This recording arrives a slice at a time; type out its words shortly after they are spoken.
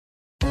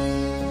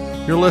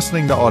You're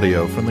listening to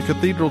audio from the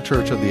Cathedral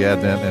Church of the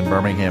Advent in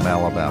Birmingham,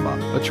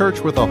 Alabama, a church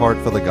with a heart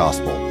for the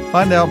gospel.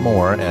 Find out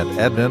more at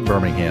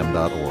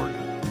adventbirmingham.org.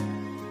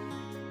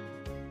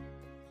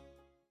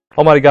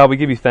 Almighty God, we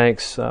give you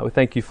thanks. We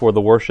thank you for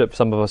the worship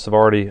some of us have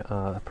already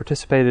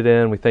participated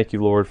in. We thank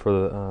you, Lord,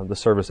 for the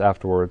service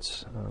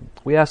afterwards.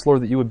 We ask,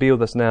 Lord, that you would be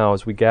with us now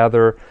as we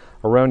gather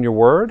around your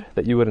word,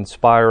 that you would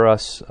inspire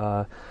us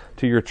to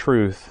your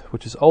truth,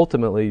 which is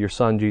ultimately your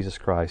Son, Jesus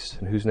Christ,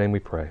 in whose name we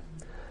pray.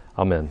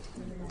 Amen.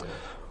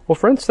 Well,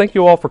 friends, thank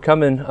you all for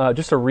coming.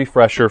 Just a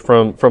refresher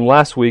from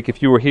last week.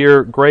 If you were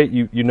here, great,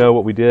 you know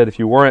what we did. If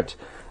you weren't,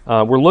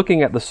 we're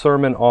looking at the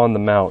Sermon on the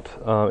Mount.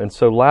 And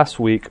so last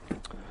week,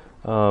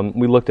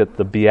 we looked at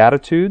the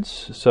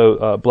Beatitudes.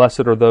 So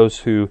blessed are those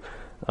who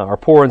are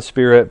poor in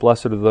spirit,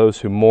 blessed are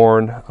those who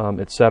mourn,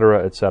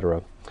 etc.,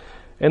 etc.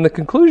 And the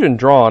conclusion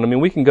drawn, I mean,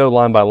 we can go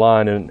line by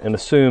line and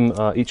assume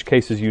each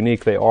case is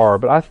unique. They are,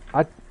 but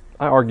I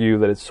argue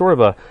that it's sort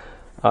of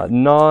a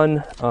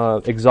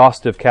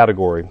non-exhaustive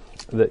category,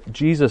 that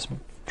Jesus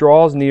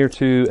draws near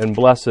to and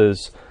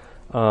blesses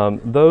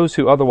those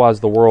who otherwise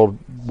the world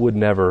would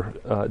never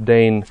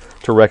deign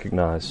to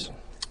recognize.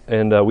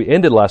 And we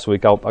ended last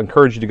week. I'll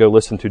encourage you to go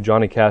listen to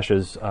Johnny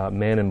Cash's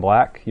Man in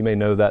Black. You may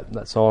know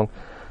that song.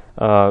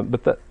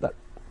 But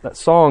that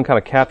song kind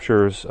of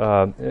captures,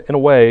 in a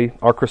way,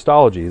 our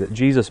Christology, that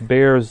Jesus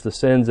bears the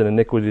sins and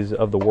iniquities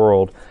of the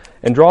world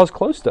and draws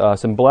close to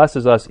us and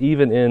blesses us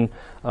even in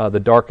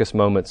the darkest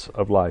moments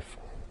of life.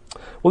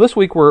 Well, this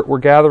week we're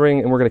gathering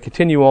and we're going to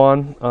continue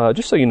on.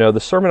 Just so you know, the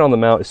Sermon on the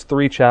Mount is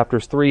 3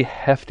 chapters, 3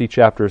 hefty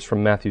chapters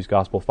from Matthew's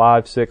Gospel,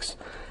 5, 6,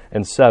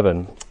 and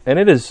 7. And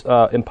it is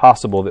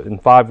impossible that in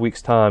 5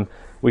 weeks' time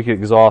we could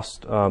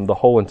exhaust the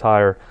whole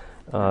entire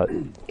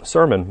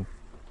sermon.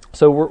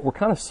 So we're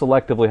kind of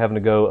selectively having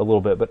to go a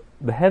little bit. But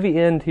the heavy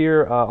end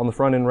here, on the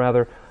front end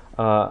rather,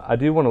 I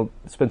do want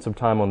to spend some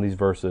time on these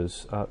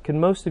verses. Can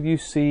most of you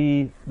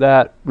see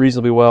that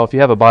reasonably well? If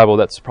you have a Bible,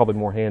 that's probably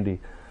more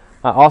handy.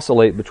 I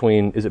oscillate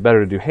between, is it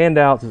better to do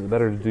handouts? Is it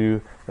better to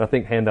do, and I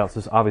think handouts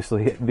is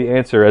obviously the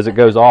answer as it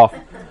goes off.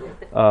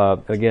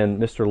 Again,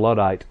 Mr.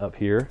 Luddite up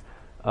here.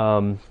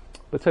 But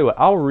tell you what,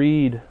 I'll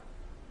read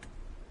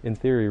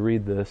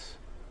this,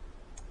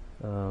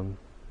 and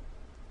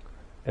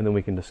then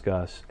we can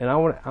discuss. And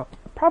I'm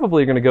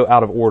probably going to go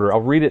out of order.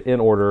 I'll read it in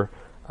order,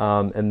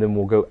 and then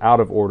we'll go out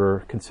of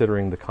order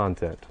considering the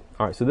content.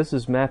 All right, so this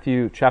is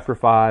Matthew chapter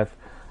 5,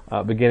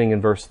 beginning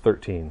in verse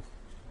 13.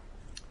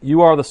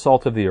 You are the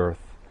salt of the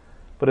earth,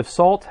 but if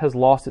salt has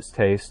lost its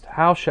taste,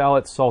 how shall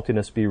its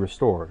saltiness be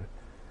restored?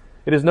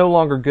 It is no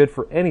longer good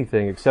for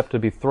anything except to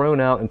be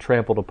thrown out and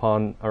trampled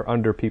upon or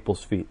under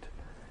people's feet.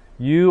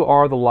 You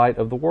are the light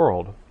of the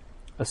world.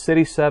 A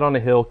city set on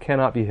a hill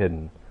cannot be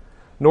hidden.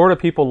 Nor do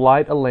people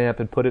light a lamp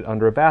and put it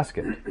under a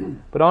basket,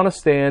 but on a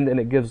stand, and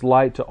it gives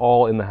light to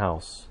all in the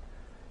house.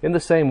 In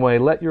the same way,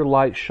 let your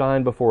light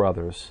shine before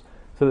others,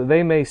 so that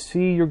they may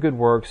see your good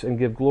works and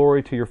give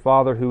glory to your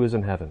Father who is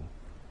in heaven.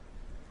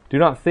 Do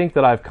not think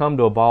that I have come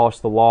to abolish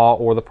the law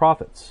or the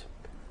prophets.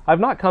 I have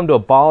not come to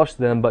abolish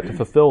them, but to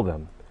fulfill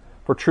them.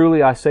 For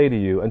truly I say to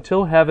you,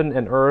 until heaven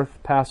and earth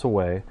pass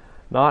away,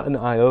 not an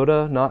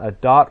iota, not a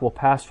dot will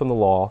pass from the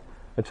law,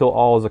 until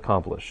all is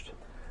accomplished.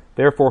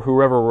 Therefore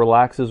whoever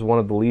relaxes one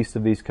of the least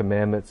of these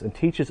commandments and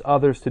teaches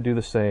others to do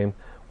the same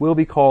will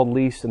be called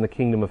least in the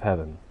kingdom of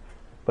heaven.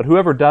 But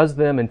whoever does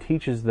them and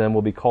teaches them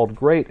will be called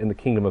great in the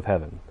kingdom of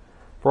heaven.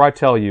 For I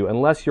tell you,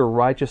 unless your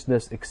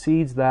righteousness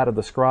exceeds that of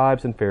the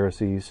scribes and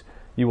Pharisees,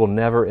 you will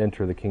never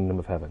enter the kingdom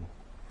of heaven.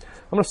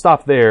 I'm going to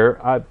stop there.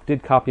 I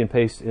did copy and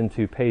paste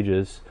into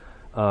pages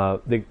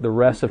the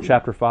rest of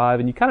chapter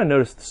 5, and you kind of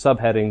notice the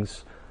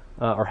subheadings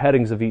or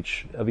headings of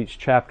each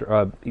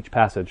chapter, each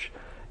passage.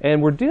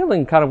 And we're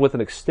dealing kind of with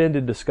an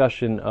extended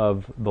discussion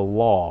of the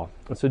law.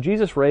 And so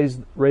Jesus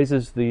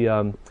raises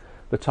the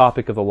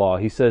topic of the law.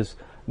 He says,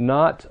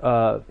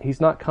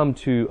 he's not come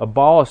to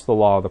abolish the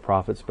law of the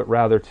prophets, but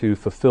rather to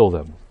fulfill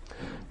them.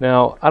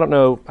 Now, I don't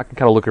know, I can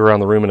kind of look around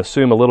the room and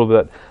assume a little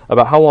bit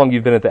about how long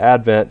you've been at the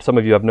Advent. Some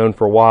of you I've known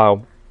for a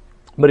while.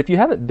 But if you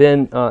haven't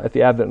been at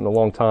the Advent in a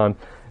long time,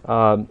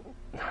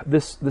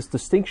 this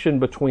distinction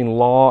between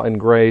law and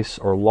grace,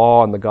 or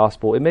law and the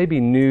gospel, it may be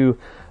new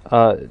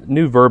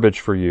verbiage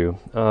for you.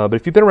 But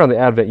if you've been around the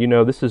Advent, you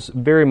know this is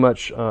very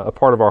much a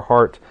part of our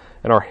heart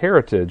and our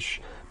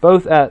heritage,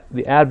 both at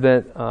the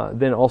Advent,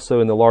 then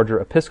also in the larger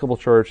Episcopal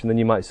Church, and then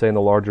you might say in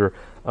the larger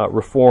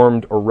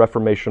Reformed or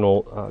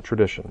Reformational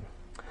tradition.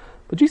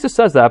 But Jesus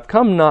says that, I've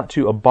come not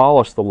to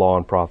abolish the law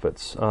and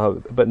prophets,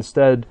 but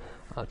instead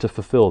to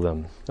fulfill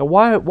them. Now,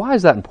 why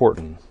is that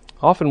important?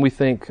 Often we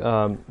think,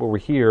 when we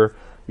hear,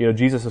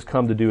 Jesus has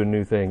come to do a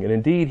new thing, and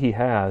indeed He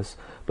has,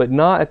 but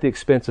not at the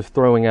expense of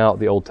throwing out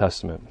the Old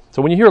Testament.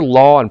 So when you hear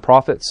law and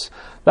prophets,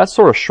 that's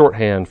sort of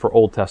shorthand for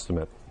Old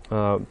Testament.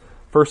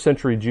 First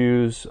century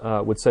Jews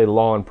would say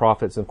law and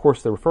prophets, and of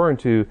course they're referring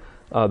to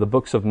the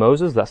books of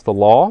Moses. That's the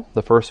law,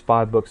 the first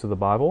 5 books of the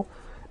Bible.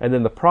 And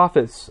then the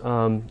prophets,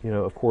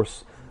 of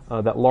course,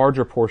 that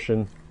larger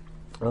portion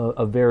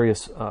of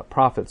various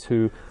prophets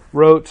who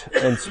wrote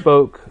and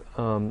spoke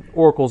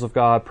oracles of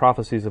God,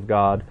 prophecies of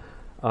God.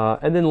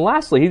 And then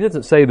lastly, he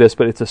doesn't say this,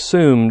 but it's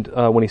assumed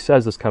when he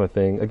says this kind of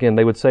thing. Again,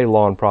 they would say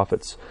law and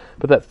prophets.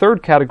 But that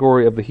third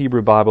category of the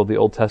Hebrew Bible, the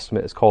Old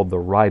Testament, is called the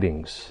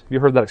writings. Have you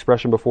heard that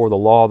expression before? The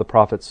law, the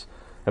prophets,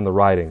 and the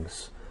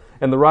writings.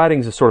 And the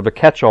writings is sort of a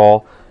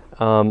catch-all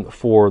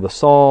for the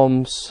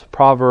Psalms,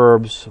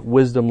 Proverbs,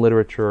 wisdom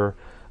literature,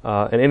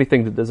 and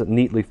anything that doesn't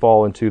neatly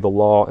fall into the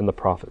law and the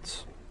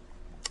prophets.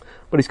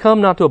 But he's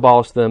come not to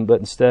abolish them, but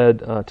instead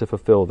to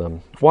fulfill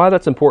them. Why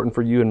that's important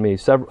for you and me?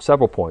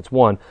 Several points.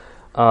 One,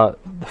 the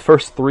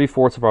first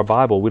 3/4 of our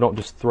Bible we don't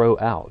just throw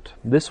out.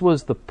 This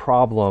was the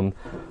problem.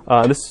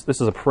 This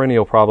is a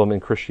perennial problem in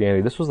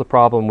Christianity. This was the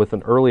problem with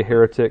an early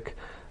heretic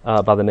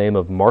by the name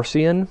of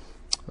Marcion.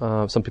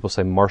 Some people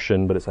say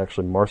Marcion, but it's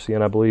actually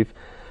Marcion, I believe.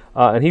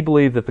 And he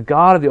believed that the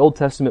God of the Old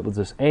Testament was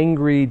this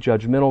angry,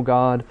 judgmental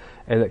God,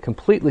 and that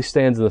completely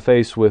stands in the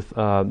face with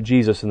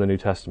Jesus in the New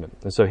Testament.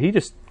 And so he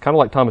just, kind of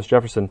like Thomas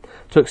Jefferson,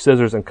 took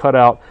scissors and cut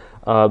out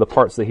the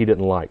parts that he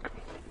didn't like.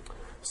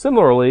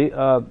 Similarly,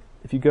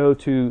 if you go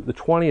to the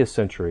 20th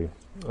century,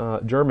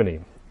 Germany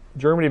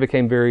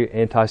became very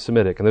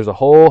anti-Semitic, and there's a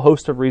whole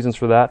host of reasons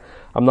for that.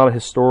 I'm not a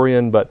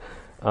historian, but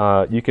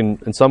you can,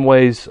 in some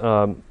ways,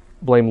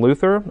 blame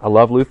Luther. I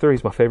love Luther.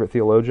 He's my favorite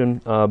theologian.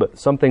 But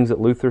some things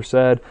that Luther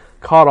said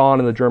caught on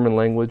in the German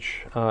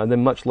language. And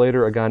then much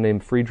later, a guy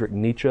named Friedrich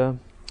Nietzsche.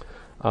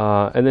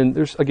 And then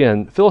there's,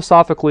 again,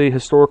 philosophically,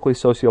 historically,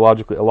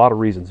 sociologically, a lot of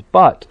reasons.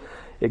 But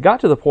it got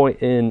to the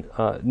point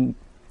in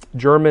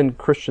German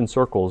Christian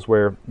circles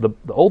where the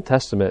Old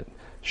Testament,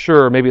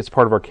 sure, maybe it's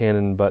part of our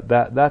canon, but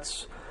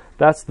that's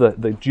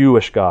the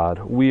Jewish God.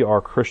 We are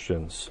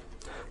Christians.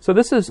 So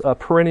this is a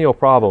perennial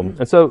problem.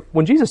 And so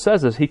when Jesus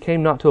says this, he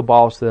came not to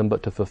abolish them,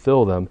 but to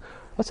fulfill them.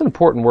 That's an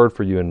important word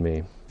for you and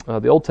me.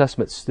 The Old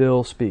Testament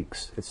still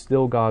speaks. It's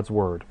still God's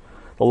word.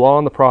 The law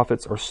and the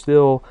prophets are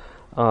still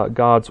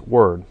God's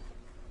word.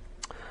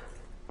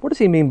 What does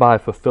he mean by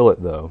fulfill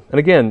it, though? And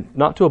again,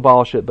 not to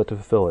abolish it, but to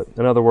fulfill it.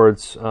 In other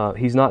words,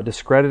 he's not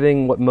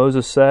discrediting what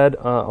Moses said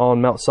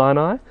on Mount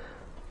Sinai.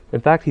 In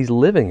fact, he's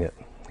living it.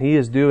 He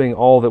is doing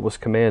all that was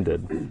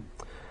commanded.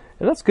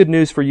 And that's good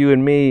news for you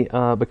and me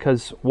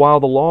because while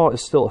the law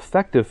is still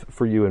effective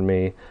for you and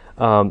me,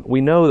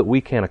 we know that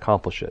we can't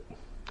accomplish it.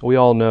 We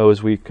all know,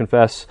 as we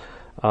confess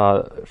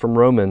from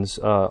Romans,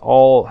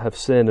 all have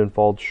sinned and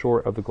fallen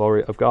short of the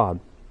glory of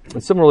God.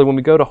 And similarly, when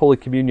we go to Holy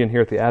Communion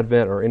here at the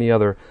Advent or any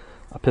other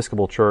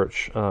Episcopal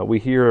church, we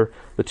hear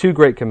the two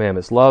great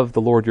commandments: love the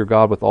Lord your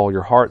God with all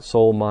your heart,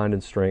 soul, mind,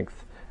 and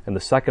strength. And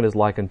the second is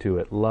likened to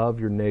it: love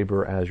your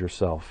neighbor as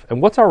yourself.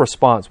 And what's our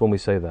response when we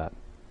say that?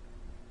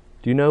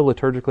 Do you know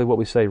liturgically what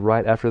we say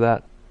right after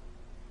that?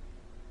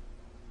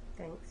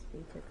 Thanks be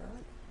to God.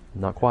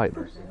 Not quite.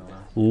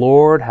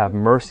 Lord, have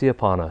mercy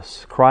upon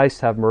us.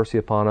 Christ, have mercy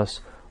upon us.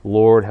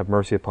 Lord, have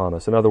mercy upon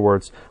us. In other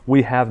words,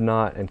 we have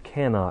not and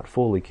cannot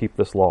fully keep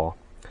this law.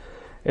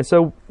 And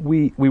so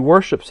we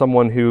worship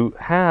someone who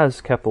has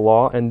kept the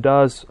law and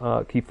does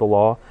keep the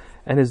law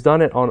and has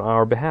done it on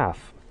our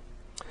behalf.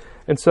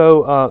 And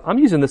so I'm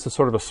using this as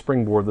sort of a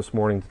springboard this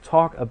morning to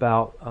talk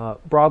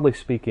about, broadly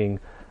speaking,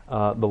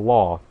 the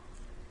law.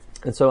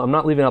 And so I'm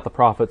not leaving out the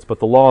prophets, but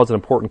the law is an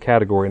important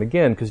category. And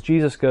again, because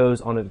Jesus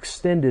goes on an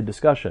extended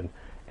discussion: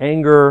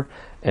 anger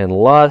and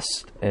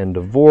lust and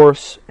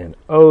divorce and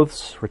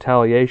oaths,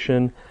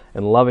 retaliation,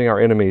 and loving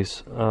our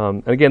enemies.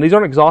 And again, these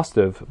aren't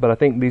exhaustive, but I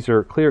think these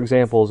are clear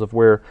examples of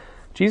where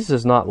Jesus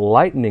is not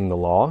lightening the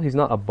law. He's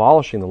not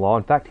abolishing the law.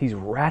 In fact, he's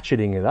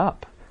ratcheting it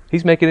up.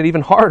 He's making it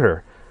even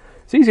harder.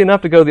 It's easy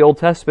enough to go to the Old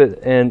Testament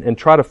and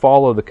try to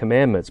follow the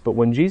commandments, but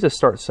when Jesus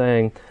starts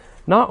saying,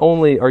 not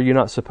only are you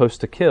not supposed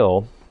to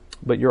kill,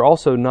 but you're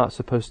also not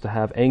supposed to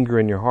have anger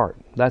in your heart.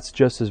 That's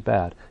just as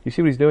bad. You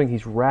see what he's doing?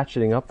 He's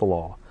ratcheting up the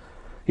law.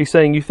 He's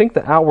saying, you think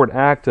the outward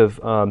act of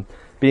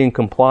being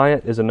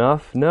compliant is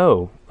enough?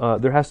 No.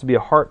 There has to be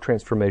a heart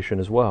transformation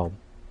as well.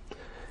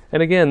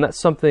 And again, that's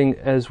something,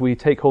 as we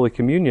take Holy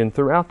Communion,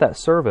 throughout that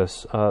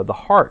service, the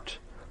heart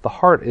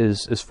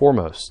is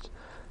foremost.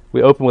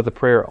 We open with a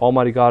prayer: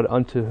 Almighty God,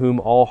 unto whom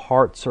all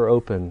hearts are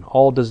open,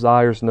 all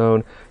desires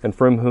known, and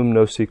from whom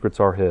no secrets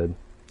are hid.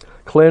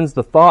 Cleanse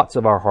the thoughts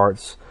of our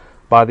hearts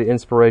by the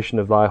inspiration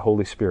of thy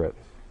Holy Spirit.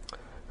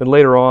 Then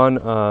later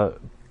on,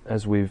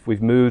 as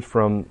we've moved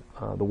from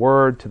the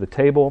Word to the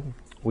table,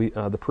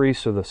 the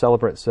priest or the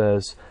celebrant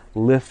says,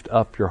 lift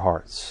up your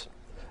hearts.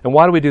 And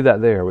why do we do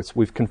that there?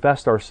 We've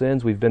confessed our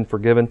sins, we've been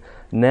forgiven.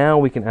 Now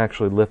we can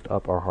actually lift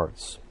up our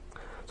hearts.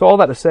 So all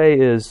that to say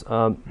is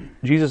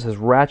Jesus has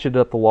ratcheted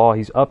up the law,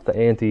 he's upped the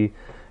ante,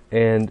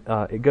 and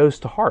it goes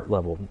to heart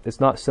level. It's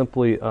not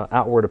simply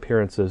outward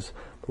appearances,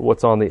 but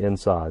what's on the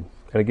inside.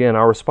 And again,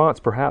 our response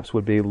perhaps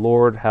would be,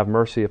 Lord, have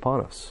mercy upon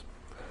us.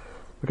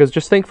 Because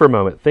just think for a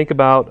moment. Think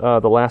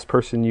about the last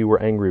person you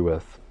were angry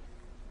with.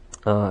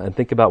 And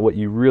think about what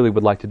you really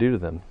would like to do to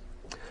them.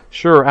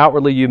 Sure,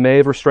 outwardly you may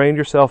have restrained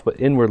yourself, but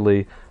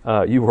inwardly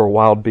you were a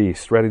wild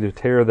beast, ready to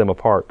tear them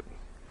apart.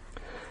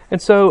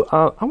 And so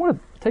I want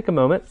to take a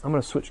moment. I'm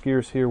going to switch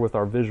gears here with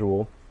our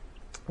visual.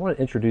 I want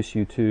to introduce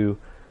you to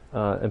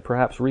and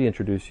perhaps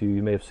reintroduce you.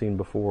 You may have seen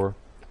before.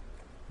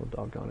 Oh,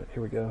 doggone it.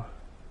 Here we go.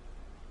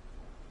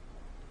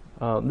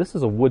 This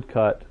is a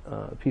woodcut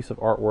piece of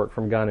artwork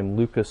from a guy named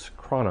Lucas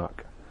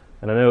Cranach.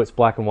 And I know it's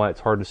black and white,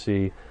 it's hard to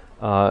see.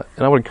 And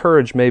I would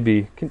encourage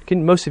maybe,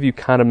 can most of you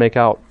kind of make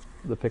out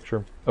the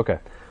picture? Okay.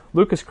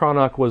 Lucas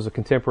Cranach was a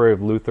contemporary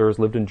of Luther's,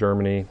 lived in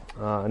Germany,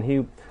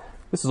 and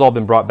this has all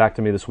been brought back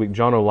to me this week.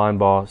 Jono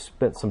Linebaugh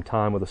spent some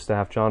time with the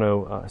staff.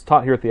 Jono has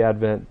taught here at the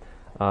Advent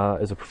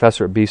as a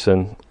professor at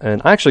Beeson,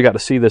 and I actually got to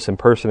see this in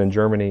person in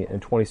Germany in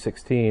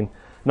 2016.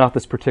 Not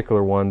this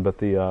particular one, but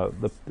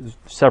the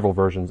several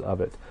versions of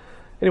it.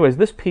 Anyways,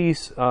 this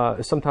piece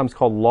is sometimes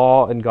called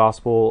Law and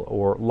Gospel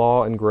or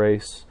Law and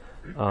Grace,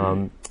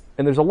 and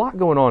there's a lot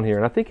going on here,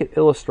 and I think it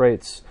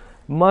illustrates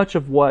much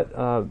of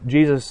what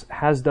Jesus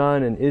has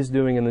done and is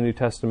doing in the New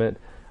Testament,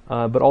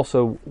 but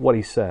also what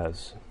he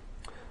says.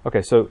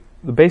 Okay, so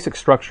the basic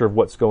structure of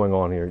what's going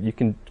on here. You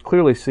can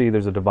clearly see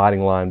there's a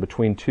dividing line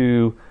between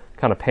two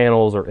kind of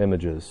panels or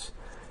images.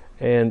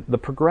 And the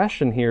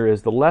progression here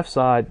is the left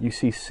side, you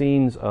see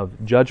scenes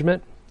of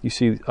judgment, you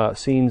see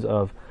scenes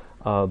of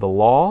the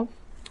law.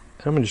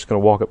 And I'm just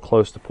going to walk up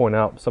close to point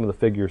out some of the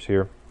figures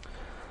here.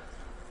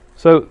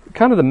 So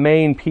kind of the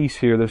main piece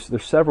here,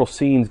 there's several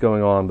scenes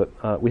going on,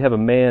 but we have a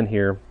man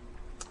here,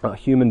 a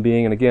human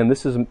being, and again,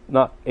 this is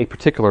not a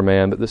particular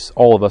man, but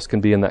all of us can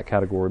be in that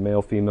category,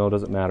 male, female,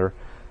 doesn't matter.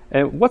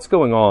 And what's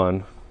going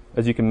on,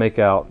 as you can make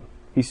out,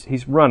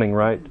 he's running,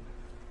 right? Do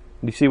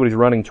you see what he's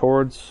running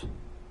towards?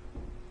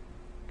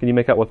 Can you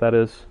make out what that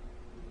is?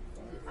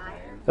 Fire.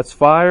 That's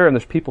fire, and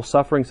there's people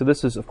suffering, so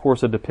this is, of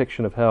course, a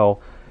depiction of hell.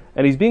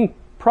 And he's being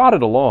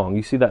prodded along.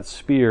 You see that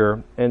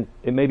spear, and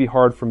it may be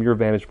hard from your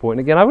vantage point.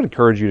 And again, I would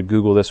encourage you to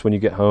Google this when you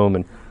get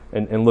home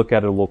and look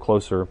at it a little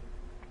closer.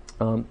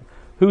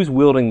 Who's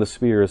wielding the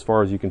spear as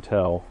far as you can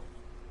tell?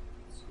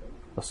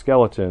 A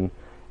skeleton.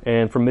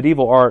 And from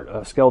medieval art,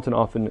 a skeleton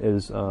often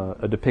is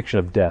a depiction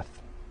of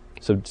death.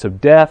 So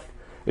death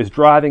is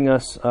driving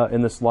us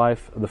in this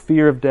life, the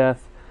fear of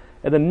death.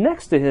 And then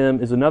next to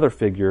him is another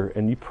figure,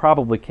 and you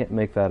probably can't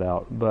make that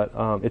out, but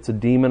it's a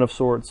demon of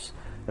sorts.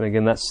 And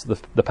again, that's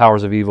the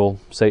powers of evil,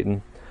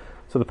 Satan.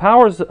 So the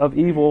powers of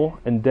evil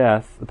and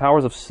death, the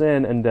powers of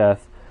sin and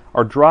death,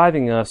 are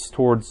driving us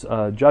towards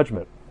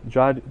judgment,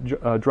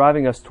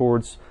 driving us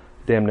towards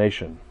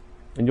damnation.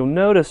 And you'll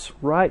notice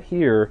right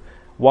here,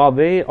 while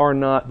they are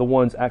not the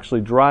ones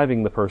actually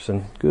driving the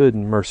person, good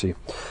mercy,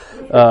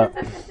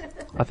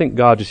 I think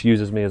God just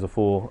uses me as a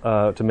fool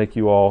to make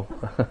you all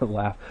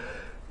laugh.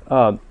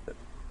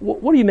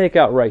 What do you make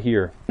out right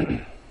here?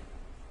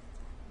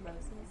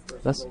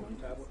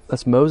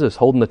 That's Moses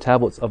holding the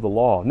tablets of the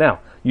law. Now,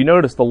 you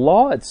notice the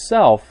law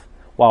itself,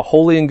 while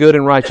holy and good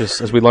and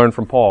righteous, as we learned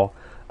from Paul,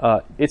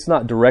 it's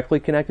not directly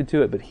connected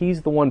to it, but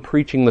he's the one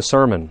preaching the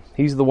sermon.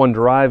 He's the one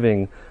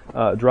driving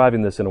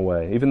this in a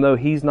way. Even though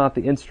he's not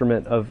the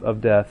instrument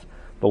of death,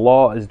 the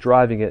law is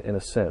driving it in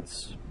a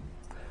sense.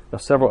 Now,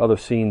 several other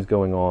scenes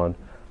going on.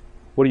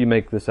 What do you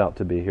make this out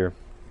to be here?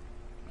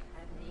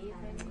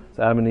 It's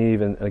Adam and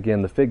Eve, and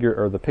again,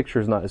 the picture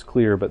is not as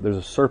clear, but there's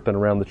a serpent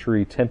around the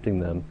tree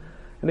tempting them.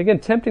 And again,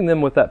 tempting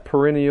them with that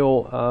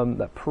perennial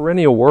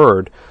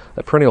word,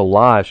 that perennial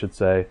lie, I should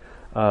say,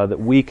 that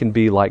we can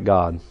be like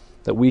God.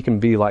 That we can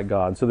be like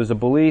God. So there's a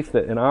belief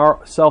that in our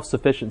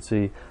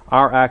self-sufficiency,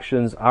 our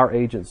actions, our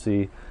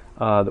agency,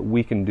 that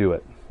we can do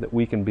it, that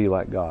we can be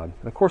like God.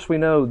 And of course, we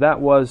know that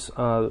was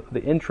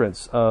the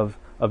entrance of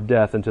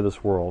death into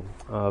this world,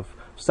 of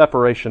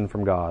separation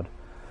from God.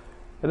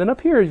 And then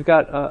up here, you've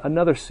got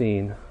another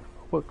scene.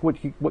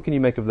 What can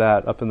you make of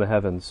that up in the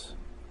heavens?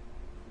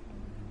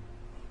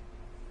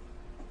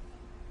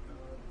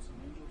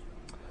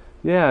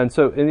 Yeah,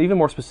 and even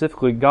more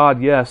specifically,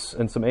 God, yes,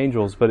 and some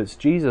angels, but it's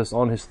Jesus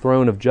on his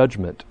throne of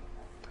judgment.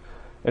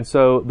 And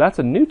so that's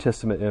a New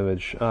Testament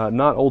image,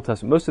 not Old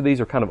Testament. Most of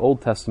these are kind of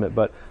Old Testament,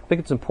 but I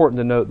think it's important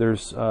to note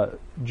there's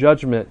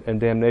judgment and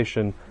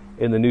damnation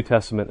in the New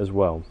Testament as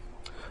well.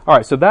 All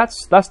right, so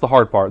that's the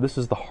hard part. This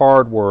is the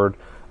hard word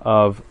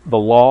of the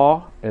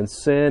law and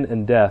sin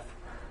and death.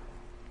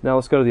 Now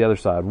let's go to the other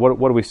side. What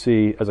do we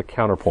see as a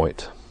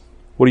counterpoint?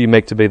 What do you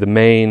make to be the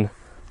main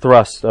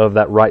thrust of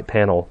that right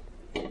panel?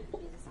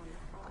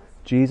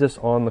 Jesus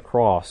on the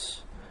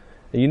cross.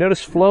 And you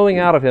notice flowing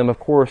out of him, of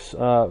course,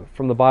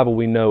 from the Bible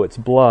we know it's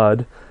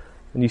blood.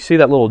 And you see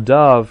that little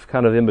dove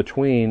kind of in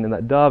between, and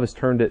that dove has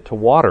turned it to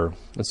water.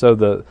 And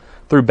so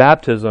through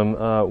baptism,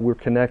 we're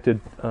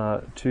connected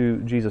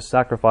to Jesus'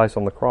 sacrifice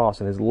on the cross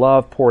and his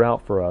love poured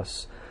out for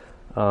us.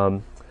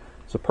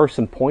 It's a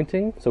person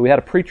pointing. So we had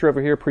a preacher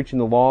over here preaching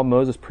the law,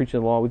 Moses preaching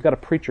the law. We've got a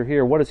preacher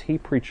here. What is he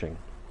preaching?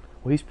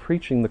 Well, he's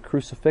preaching the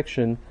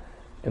crucifixion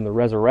and the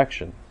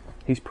resurrection.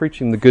 He's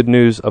preaching the good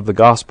news of the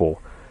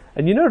gospel.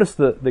 And you notice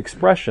the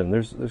expression.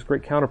 There's a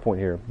great counterpoint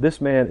here.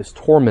 This man is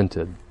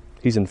tormented.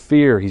 He's in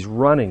fear. He's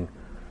running.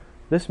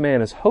 This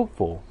man is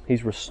hopeful.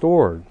 He's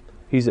restored.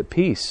 He's at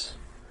peace.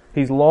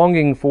 He's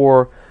longing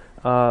for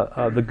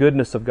the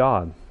goodness of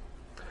God.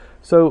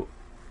 So,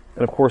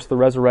 and of course the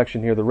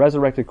resurrection here, the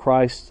resurrected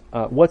Christ,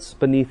 what's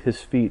beneath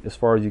his feet as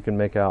far as you can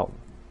make out?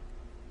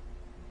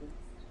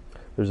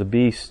 There's a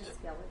beast.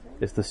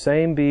 It's the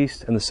same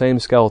beast and the same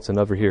skeleton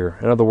over here.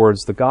 In other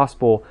words, the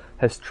gospel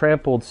has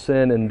trampled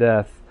sin and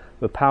death,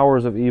 the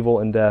powers of evil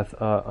and death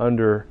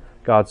under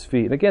God's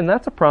feet. And again,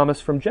 that's a promise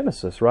from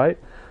Genesis, right?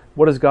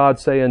 What does God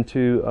say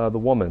unto the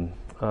woman?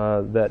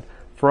 That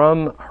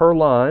from her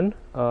line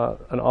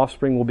an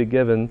offspring will be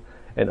given,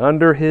 and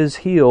under his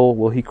heel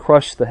will he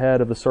crush the head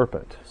of the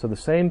serpent. So the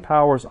same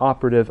powers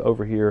operative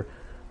over here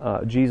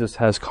Jesus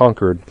has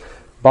conquered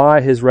by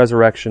his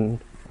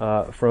resurrection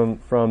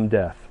from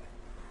death.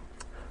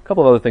 A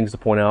couple of other things to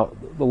point out.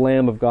 The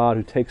Lamb of God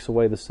who takes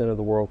away the sin of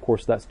the world. Of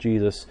course, that's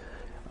Jesus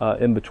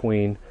in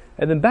between.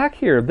 And then back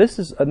here, this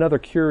is another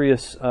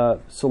curious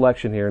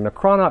selection here. Now,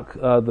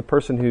 Cranach, the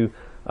person who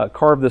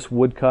carved this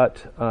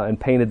woodcut and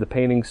painted the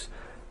paintings,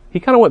 he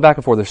kind of went back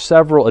and forth. There's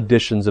several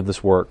editions of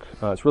this work.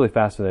 It's really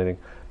fascinating.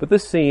 But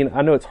this scene,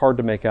 I know it's hard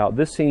to make out.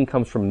 This scene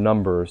comes from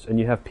Numbers. And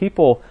you have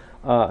people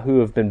who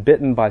have been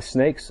bitten by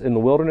snakes in the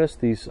wilderness,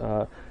 these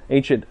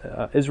ancient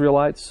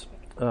Israelites,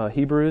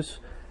 Hebrews.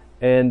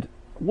 And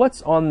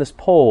what's on this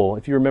pole,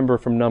 if you remember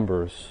from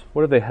Numbers?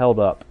 What have they held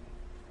up?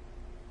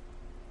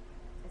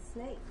 A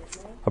snake,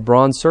 isn't it? A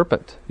bronze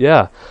serpent.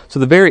 Yeah. So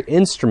the very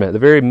instrument, the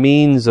very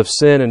means of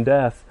sin and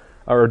death,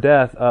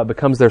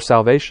 becomes their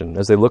salvation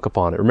as they look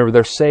upon it. Remember,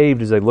 they're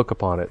saved as they look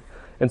upon it.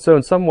 And so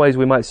in some ways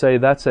we might say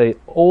that's a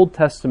Old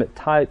Testament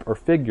type or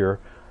figure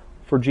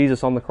for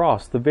Jesus on the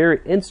cross. The very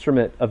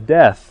instrument of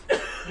death,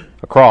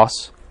 a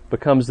cross,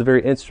 becomes the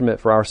very instrument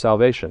for our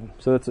salvation.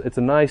 So it's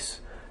a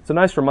nice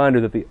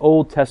reminder that the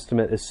Old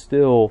Testament is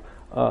still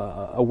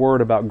a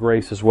word about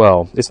grace as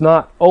well. It's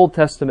not Old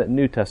Testament,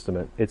 New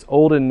Testament. It's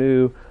old and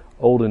new,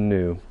 old and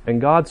new. And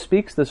God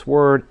speaks this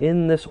word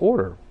in this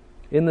order.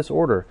 In this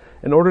order.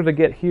 In order to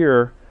get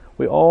here,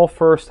 we all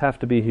first have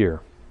to be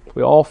here.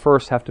 We all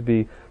first have to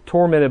be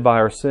tormented by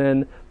our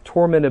sin,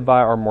 tormented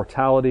by our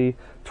mortality,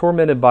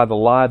 tormented by the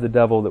lie of the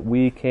devil that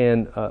we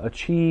can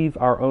achieve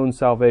our own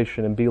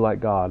salvation and be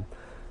like God.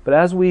 But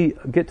as we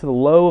get to the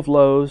low of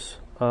lows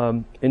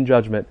in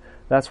judgment,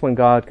 that's when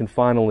God can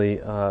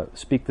finally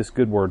speak this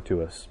good word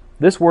to us.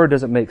 This word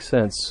doesn't make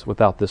sense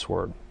without this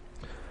word.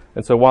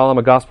 And so while I'm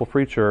a gospel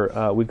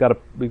preacher, we've got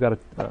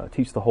to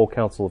teach the whole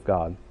counsel of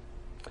God.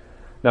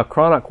 Now,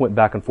 Cranach went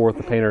back and forth,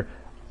 the painter.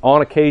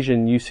 On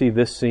occasion, you see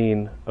this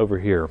scene over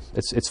here.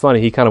 It's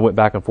funny, he kind of went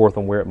back and forth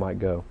on where it might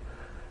go.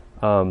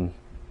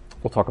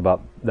 We'll talk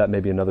about that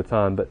maybe another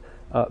time. But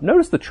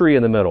notice the tree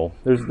in the middle.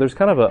 There's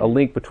kind of a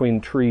link between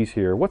trees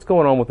here. What's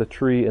going on with the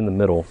tree in the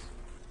middle?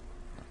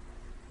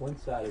 One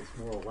side is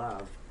more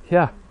alive.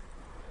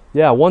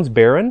 Yeah, one's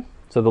barren,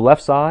 so the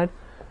left side,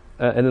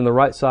 and then the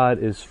right side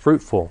is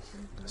fruitful.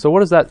 So what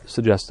does that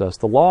suggest to us?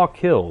 The law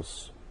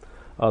kills.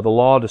 The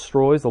law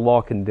destroys, the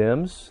law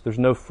condemns. There's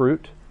no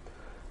fruit.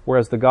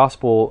 Whereas the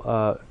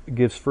gospel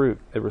gives fruit.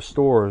 It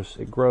restores,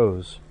 it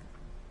grows.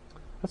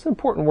 That's an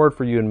important word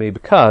for you and me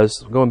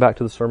because, going back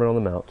to the Sermon on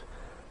the Mount,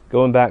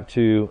 going back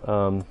to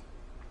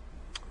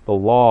the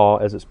law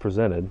as it's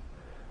presented,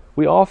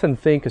 we often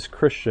think as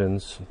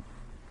Christians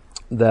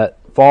that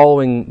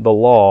following the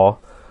law,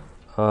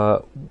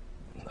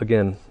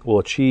 again, will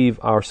achieve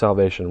our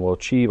salvation, will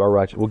achieve our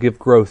righteousness, will give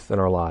growth in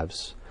our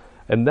lives.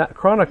 And that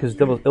Cranach has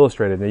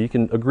illustrated. Now you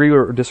can agree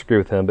or disagree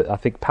with him, but I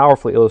think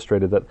powerfully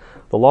illustrated that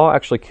the law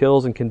actually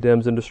kills and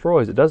condemns and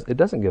destroys. It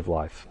doesn't give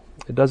life.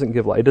 It doesn't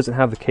give life. It doesn't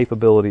have the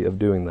capability of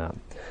doing that.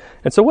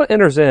 And so what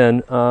enters in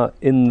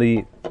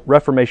the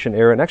Reformation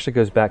era, and actually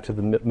goes back to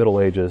the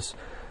Middle Ages,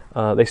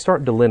 they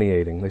start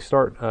delineating. They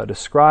start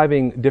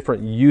describing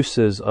different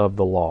uses of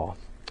the law.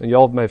 And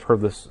y'all may have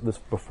heard this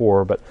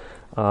before, but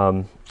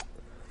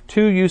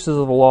two uses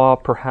of the law,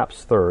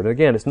 perhaps third. And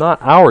again, it's not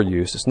our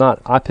use. It's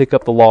not I pick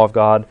up the law of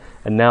God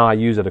and now I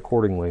use it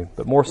accordingly.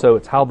 But more so,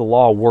 it's how the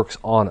law works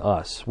on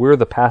us. We're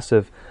the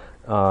passive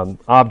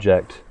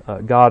object.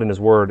 God and His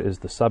Word is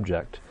the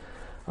subject.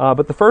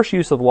 But the first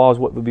use of the law is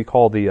what would be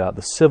called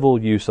the civil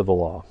use of the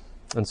law.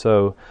 And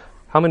so,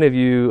 how many of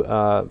you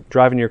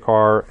drive in your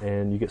car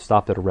and you get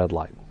stopped at a red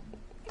light?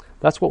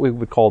 That's what we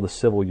would call the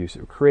civil use.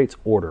 It creates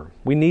order.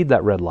 We need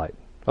that red light.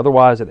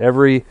 Otherwise, at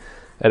every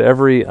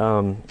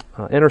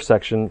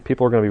intersection,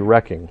 people are going to be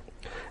wrecking.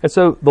 And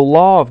so the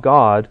law of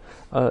God,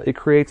 it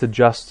creates a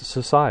just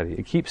society.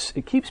 It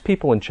keeps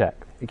people in check.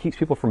 It keeps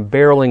people from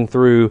barreling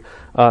through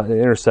an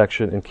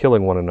intersection and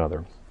killing one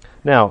another.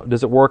 Now,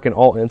 does it work in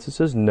all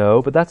instances?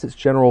 No, but that's its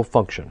general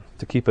function,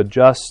 to keep a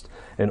just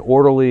and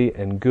orderly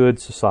and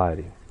good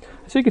society.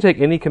 So you can take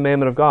any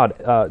commandment of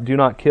God, do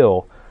not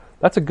kill.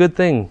 That's a good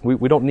thing.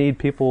 We don't need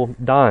people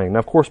dying. Now,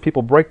 of course,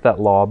 people break that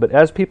law, but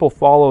as people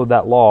follow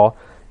that law,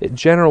 it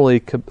generally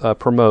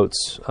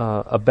promotes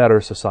a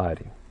better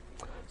society.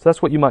 So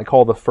that's what you might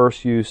call the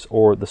first use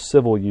or the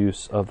civil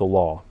use of the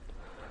law.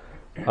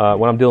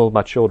 When I'm dealing with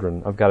my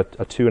children, I've got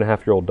a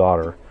 2.5-year-old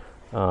daughter,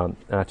 and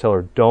I tell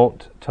her,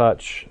 don't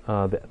touch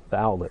the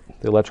outlet,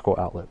 the electrical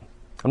outlet.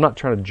 I'm not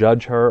trying to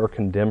judge her or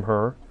condemn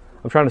her.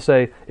 I'm trying to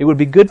say, it would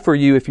be good for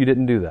you if you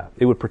didn't do that.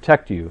 It would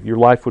protect you. Your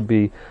life would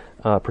be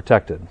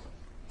protected.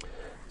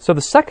 So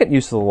the second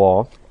use of the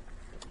law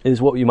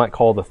is what you might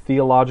call the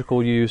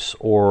theological use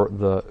or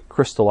the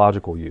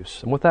Christological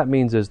use. And what that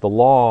means is the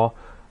law,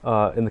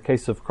 in the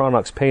case of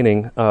Cranach's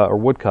painting or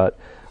woodcut,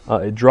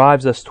 it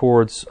drives us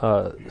towards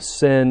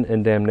sin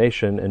and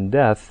damnation and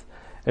death.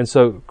 And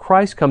so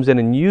Christ comes in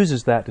and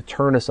uses that to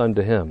turn us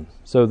unto Him.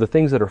 So the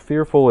things that are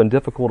fearful and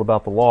difficult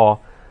about the law,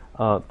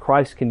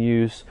 Christ can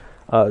use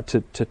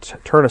to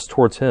turn us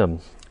towards Him.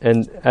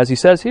 And as He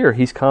says here,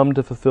 He's come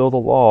to fulfill the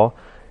law.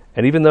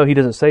 And even though He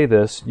doesn't say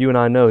this, you and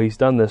I know He's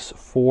done this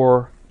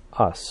for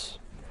us.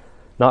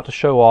 Not to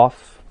show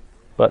off,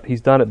 but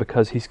He's done it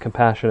because He's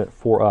compassionate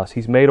for us.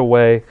 He's made a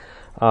way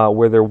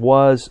where there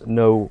was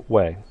no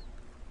way.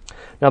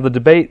 Now the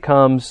debate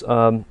comes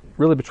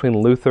really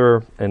between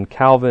Luther and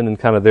Calvin and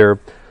kind of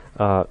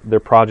their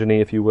progeny,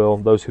 if you will,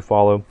 those who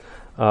follow.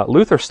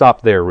 Luther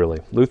stopped there, really.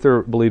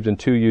 Luther believed in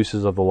two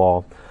uses of the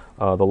law.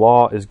 The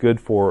law is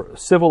good for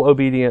civil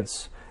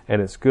obedience,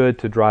 and it's good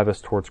to drive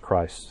us towards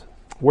Christ.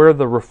 Where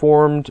the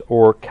Reformed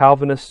or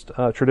Calvinist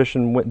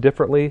tradition went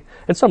differently,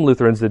 and some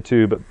Lutherans did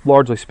too, but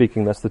largely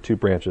speaking, that's the two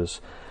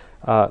branches.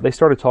 They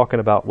started talking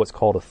about what's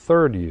called a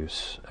third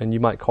use, and you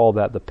might call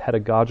that the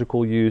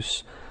pedagogical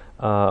use,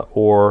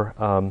 or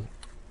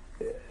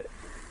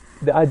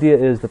the idea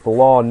is that the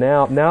law,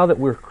 now that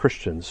we're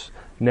Christians,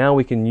 now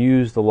we can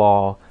use the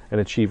law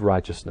and achieve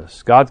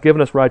righteousness. God's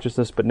given us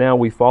righteousness, but now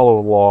we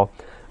follow the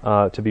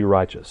law to be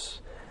righteous.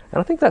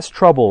 And I think that's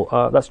trouble.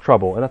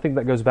 And I think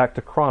that goes back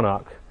to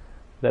Cranach,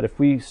 that if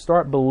we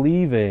start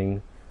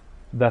believing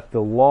that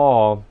the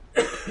law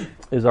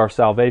is our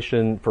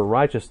salvation for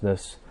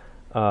righteousness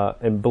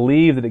and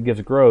believe that it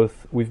gives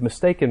growth, we've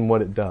mistaken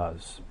what it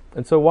does.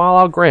 And so while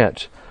I'll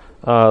grant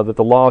that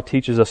the law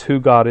teaches us who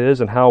God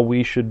is and how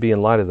we should be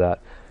in light of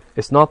that,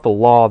 it's not the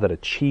law that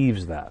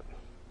achieves that.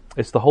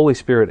 It's the Holy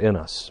Spirit in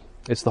us.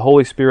 It's the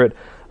Holy Spirit,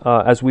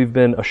 as we've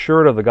been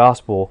assured of the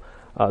gospel,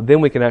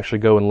 then we can actually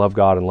go and love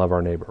God and love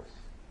our neighbor.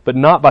 But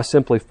not by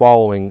simply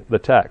following the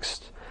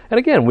text. And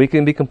again, we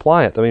can be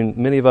compliant. I mean,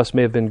 many of us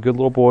may have been good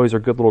little boys or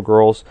good little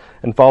girls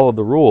and followed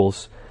the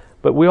rules,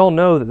 but we all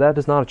know that that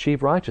does not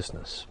achieve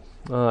righteousness.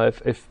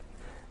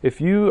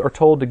 If you are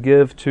told to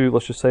give to,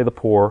 let's just say, the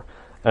poor,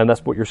 and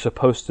that's what you're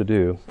supposed to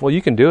do, well,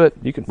 you can do it.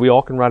 We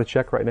all can write a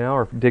check right now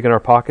or dig in our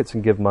pockets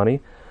and give money.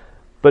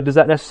 But does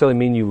that necessarily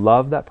mean you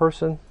love that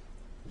person?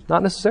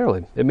 Not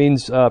necessarily. It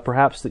means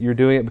perhaps that you're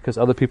doing it because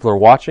other people are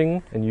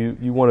watching and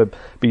you want to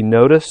be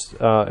noticed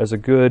as a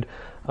good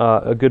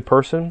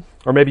person.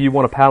 Or maybe you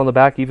want a pat on the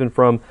back even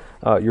from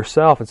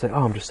yourself and say,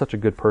 oh, I'm just such a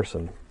good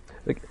person.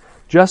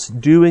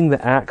 Just doing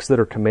the acts that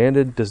are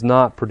commanded does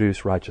not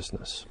produce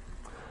righteousness.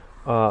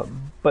 But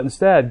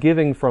instead,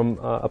 giving from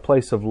a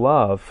place of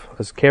love,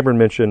 as Cameron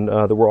mentioned,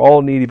 that we're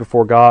all needy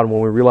before God, and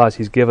when we realize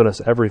He's given us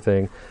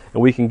everything,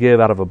 and we can give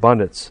out of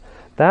abundance,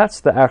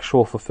 that's the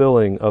actual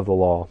fulfilling of the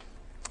law.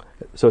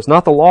 So it's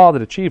not the law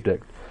that achieved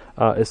it.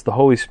 It's the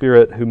Holy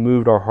Spirit who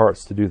moved our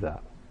hearts to do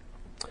that.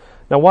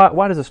 Now,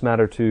 why does this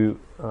matter to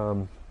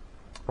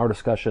our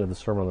discussion of the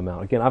Sermon on the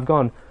Mount? Again, I've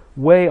gone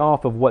way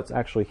off of what's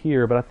actually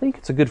here, but I think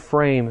it's a good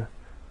frame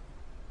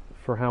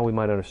for how we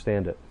might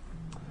understand it.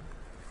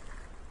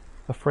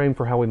 A frame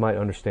for how we might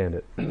understand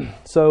it.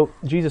 So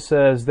Jesus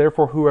says,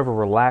 therefore whoever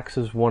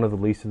relaxes one of the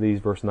least of these,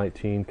 verse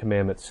 19,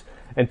 commandments,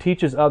 and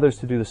teaches others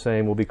to do the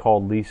same will be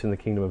called least in the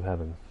kingdom of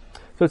heaven.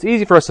 So it's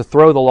easy for us to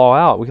throw the law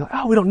out. We go,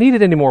 oh, we don't need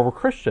it anymore. We're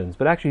Christians.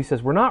 But actually He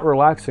says, we're not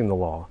relaxing the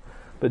law.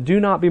 But do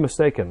not be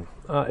mistaken.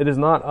 It is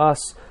not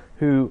us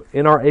who,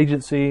 in our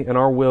agency and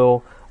our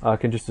will,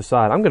 can just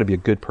decide, I'm going to be a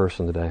good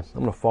person today.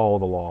 I'm going to follow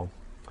the law.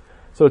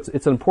 So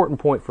it's an important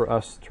point for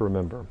us to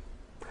remember.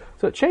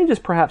 So it changes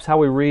perhaps how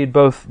we read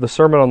both the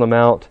Sermon on the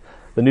Mount,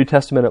 the New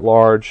Testament at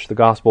large, the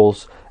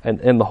Gospels,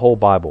 and the whole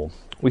Bible.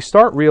 We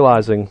start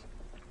realizing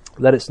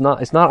that it's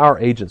not our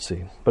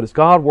agency, but it's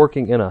God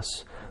working in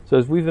us. So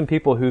as we've been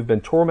people who've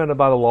been tormented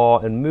by the law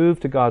and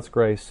moved to God's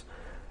grace,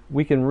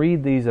 we can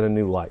read these in a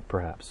new light,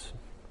 perhaps.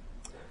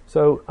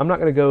 So I'm not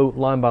going to go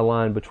line by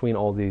line between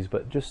all these,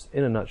 but just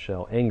in a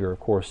nutshell, anger, of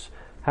course.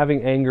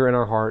 Having anger in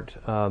our heart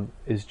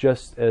is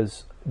just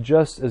as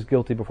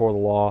guilty before the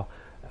law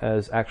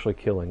as actually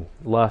killing.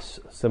 Lust,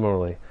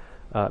 similarly.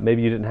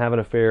 Maybe you didn't have an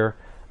affair,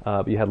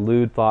 but you had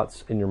lewd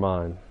thoughts in your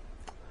mind.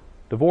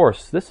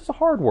 Divorce, this is a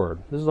hard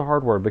word. This is a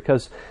hard word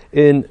because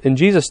in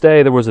Jesus'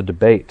 day there was a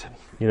debate.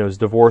 Is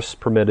divorce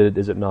permitted,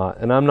 is it not?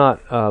 And I'm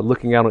not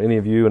looking out on any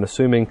of you and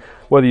assuming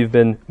whether you've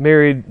been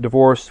married,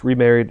 divorced,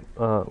 remarried,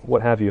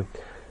 what have you,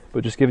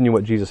 but just giving you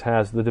what Jesus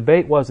has. The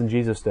debate was in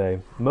Jesus' day,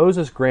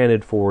 Moses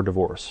granted for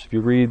divorce. If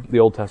you read the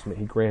Old Testament,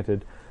 he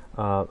granted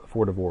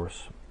for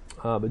divorce.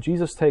 But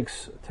Jesus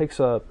takes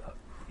a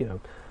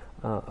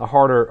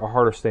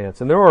harder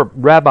stance. And there are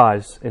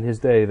rabbis in his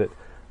day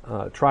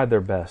that tried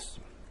their best.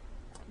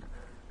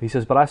 He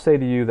says, but I say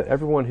to you that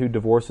everyone who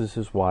divorces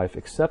his wife,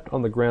 except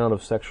on the ground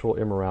of sexual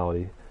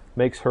immorality,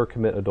 makes her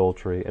commit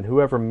adultery, and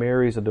whoever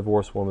marries a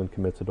divorced woman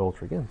commits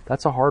adultery. Again,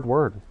 that's a hard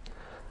word.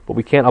 But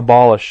we can't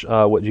abolish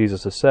what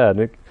Jesus has said.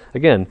 And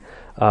again,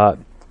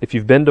 if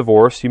you've been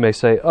divorced, you may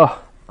say,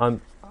 oh,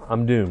 I'm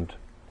doomed.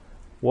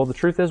 Well, the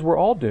truth is we're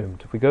all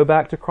doomed. If we go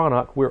back to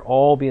Cronach, we're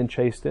all being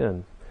chased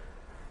in.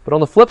 But on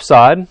the flip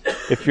side,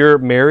 if you're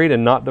married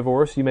and not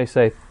divorced, you may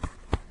say,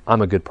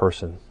 I'm a good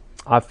person.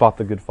 I've fought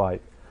the good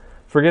fight.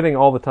 Forgetting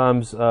all the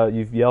times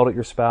you've yelled at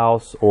your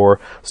spouse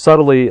or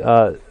subtly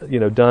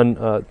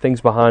done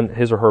things behind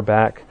his or her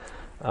back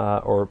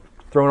or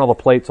thrown all the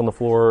plates on the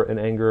floor in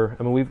anger.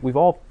 I mean, we've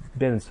all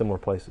been in similar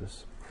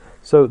places.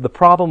 So the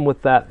problem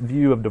with that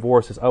view of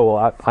divorce is,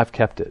 I've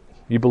kept it.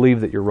 You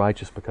believe that you're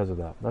righteous because of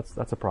that.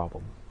 That's a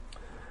problem.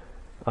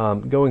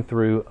 Going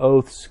through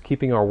oaths,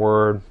 keeping our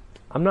word.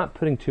 I'm not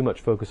putting too much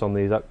focus on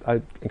these.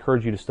 I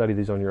encourage you to study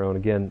these on your own.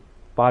 Again,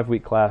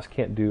 5-week class,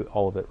 can't do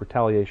all of it.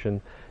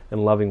 Retaliation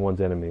and loving one's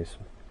enemies.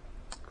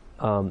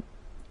 I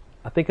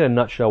think in a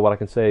nutshell what I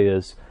can say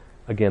is,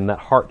 again, that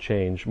heart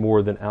change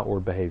more than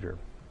outward behavior.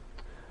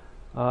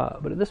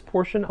 But at this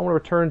portion, I want to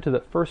return to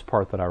the first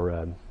part that I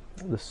read,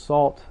 the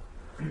salt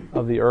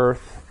of the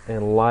earth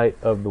and light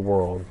of the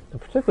world, and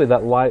particularly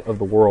that light of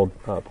the world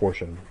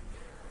portion.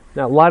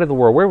 Now, light of the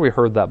world, where have we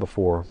heard that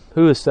before?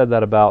 Who has said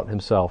that about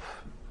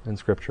himself in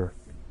Scripture?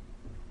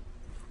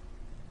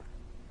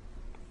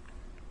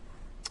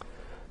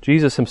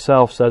 Jesus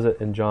himself says it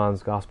in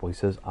John's Gospel. He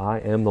says, I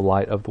am the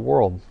light of the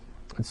world.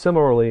 And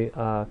similarly,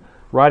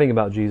 writing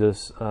about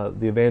Jesus,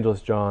 the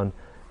evangelist John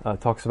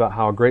talks about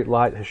how a great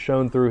light has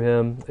shone through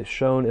him, it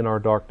shone in our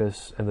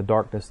darkness, and the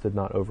darkness did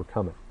not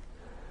overcome it.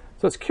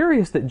 So it's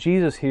curious that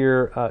Jesus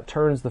here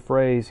turns the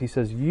phrase, he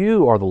says,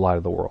 you are the light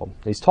of the world.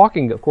 He's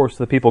talking, of course, to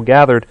the people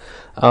gathered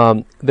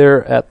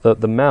there at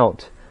the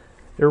mount.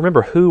 And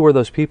remember, who were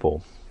those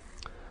people?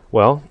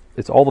 Well,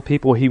 it's all the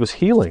people he was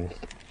healing.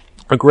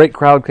 A great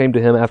crowd came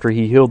to him after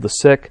he healed the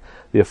sick,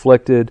 the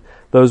afflicted,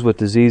 those with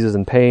diseases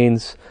and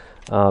pains,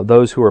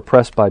 those who were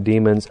oppressed by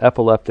demons,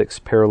 epileptics,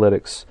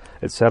 paralytics,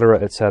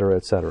 etc., etc.,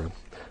 etc.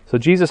 So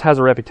Jesus has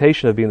a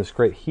reputation of being this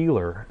great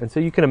healer. And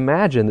so you can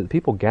imagine that the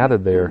people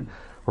gathered there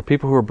were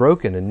people who are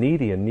broken and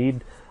needy and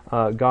need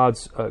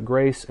God's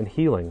grace and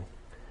healing.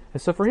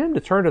 And so for him to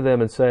turn to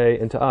them and say,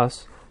 and to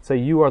us, say,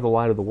 you are the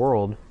light of the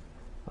world,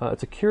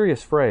 it's a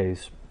curious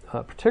phrase,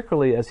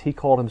 particularly as he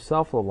called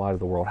himself the light of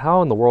the world.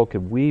 How in the world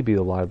could we be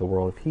the light of the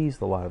world if he's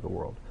the light of the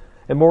world?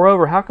 And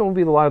moreover, how can we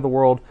be the light of the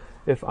world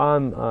if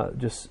I'm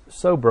just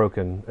so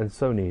broken and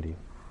so needy?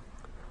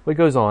 Well, he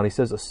goes on. He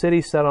says, a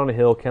city set on a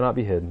hill cannot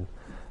be hidden.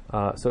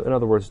 So in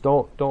other words,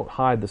 don't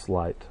hide this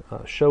light.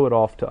 Show it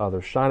off to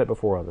others. Shine it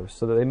before others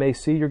so that they may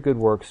see your good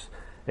works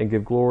and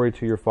give glory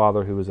to your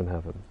Father who is in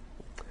heaven.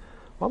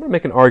 Well, I'm going to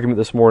make an argument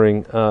this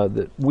morning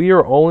that we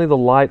are only the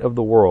light of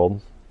the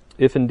world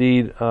if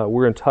indeed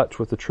we're in touch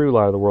with the true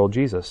light of the world,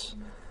 Jesus.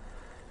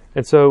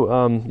 And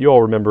so you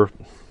all remember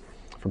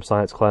from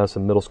science class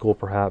in middle school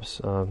perhaps,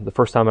 the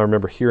first time I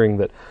remember hearing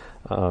that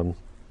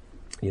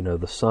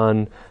the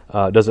sun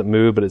doesn't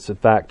move, but it's in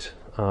fact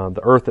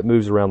the earth that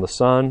moves around the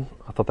sun.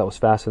 I thought that was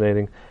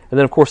fascinating. And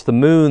then of course the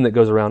moon that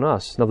goes around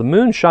us. Now the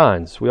moon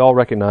shines. We all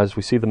recognize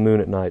we see the moon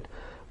at night.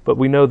 But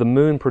we know the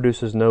moon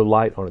produces no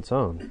light on its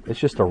own. It's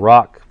just a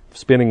rock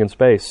spinning in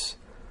space.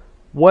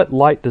 What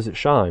light does it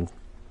shine?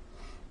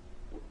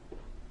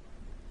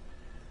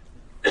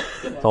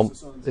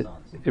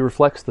 It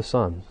reflects the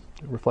sun.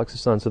 It reflects the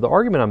sun. So the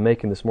argument I'm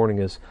making this morning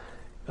is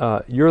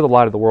you're the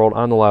light of the world,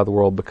 I'm the light of the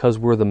world, because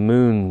we're the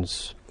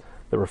moons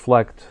that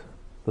reflect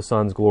the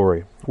sun's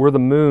glory. We're the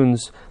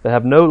moons that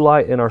have no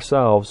light in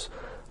ourselves,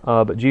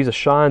 but Jesus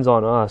shines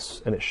on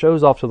us, and it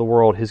shows off to the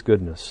world his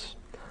goodness.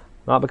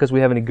 Not because we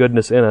have any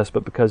goodness in us,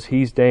 but because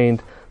he's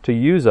deigned to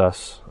use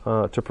us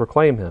to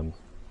proclaim him.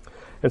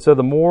 And so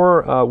the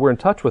more we're in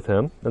touch with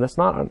him, and that's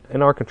not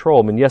in our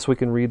control. I mean, yes, we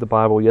can read the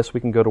Bible. Yes, we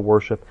can go to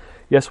worship.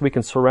 Yes, we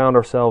can surround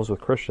ourselves with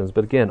Christians.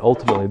 But again,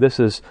 ultimately, this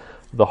is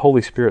the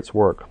Holy Spirit's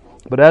work.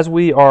 But as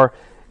we are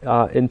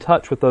in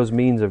touch with those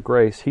means of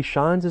grace, he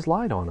shines his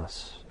light on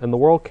us, and the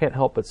world can't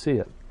help but see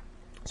it.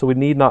 So we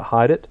need not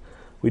hide it.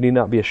 We need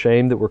not be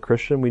ashamed that we're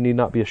Christian. We need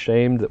not be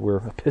ashamed that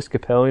we're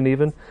Episcopalian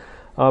even,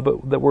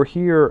 but that we're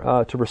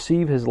here to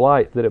receive his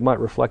light, that it might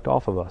reflect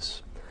off of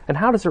us. And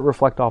how does it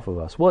reflect off of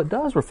us? Well, it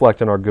does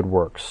reflect in our good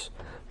works,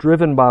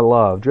 driven by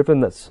love,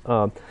 that's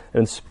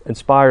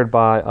inspired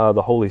by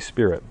the Holy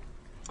Spirit.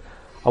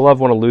 I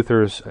love one of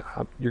Luther's,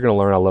 you're going to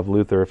learn I love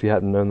Luther if you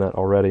hadn't known that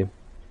already.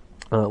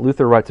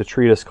 Luther writes a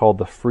treatise called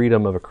The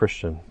Freedom of a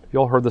Christian. You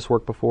all heard this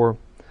work before?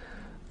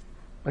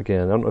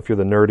 Again, I don't know if you're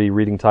the nerdy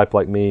reading type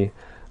like me,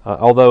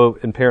 although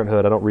in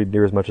parenthood I don't read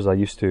near as much as I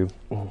used to,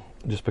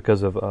 just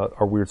because of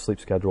our weird sleep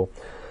schedule.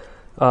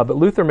 But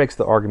Luther makes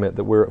the argument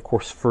that we're, of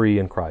course, free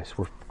in Christ.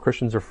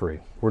 Christians are free.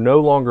 We're no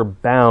longer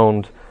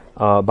bound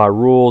by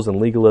rules and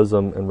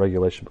legalism and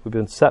regulation, but we've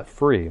been set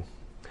free.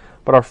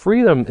 But our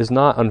freedom is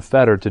not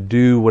unfettered to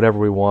do whatever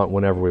we want,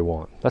 whenever we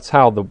want. That's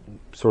how the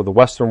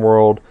Western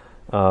world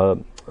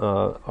of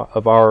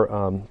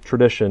our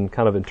tradition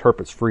kind of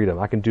interprets freedom.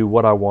 I can do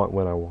what I want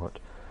when I want.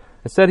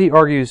 Instead, he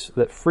argues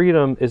that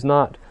freedom is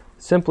not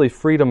simply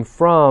freedom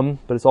from,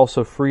 but it's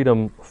also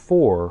freedom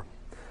for.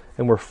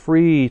 And we're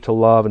free to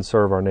love and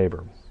serve our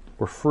neighbor.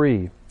 We're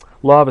free.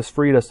 Love has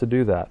freed us to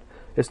do that.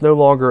 It's no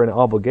longer an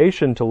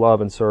obligation to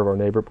love and serve our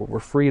neighbor, but we're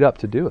freed up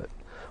to do it.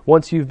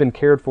 Once you've been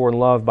cared for and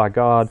loved by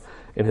God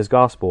in His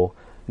gospel,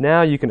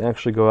 now you can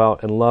actually go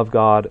out and love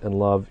God and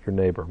love your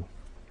neighbor.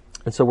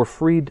 And so we're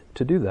freed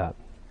to do that.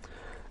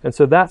 And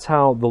so that's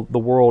how the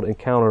world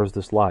encounters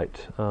this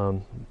light.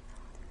 I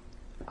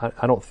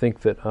don't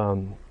think that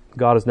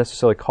God is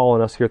necessarily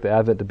calling us here at the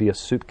Advent to be a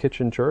soup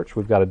kitchen church.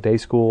 We've got a day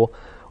school.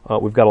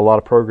 We've got a lot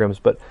of programs.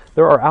 But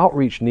there are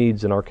outreach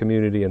needs in our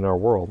community and our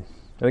world.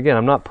 And again,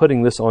 I'm not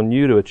putting this on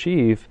you to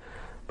achieve,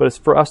 but it's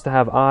for us to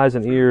have eyes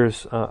and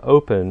ears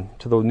open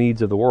to the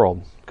needs of the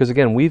world. Because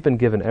again, we've been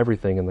given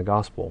everything in the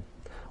gospel.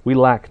 We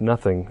lack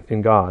nothing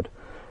in God.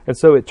 And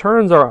so it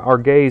turns our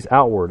gaze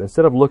outward.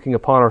 Instead of looking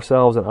upon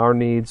ourselves and our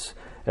needs,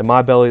 and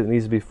my belly that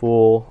needs to be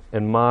full,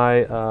 and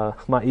my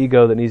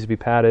ego that needs to be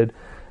patted,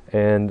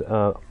 and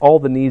all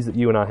the needs that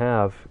you and I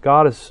have,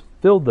 God has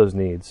filled those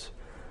needs.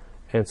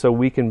 And so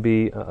we can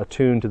be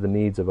attuned to the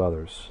needs of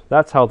others.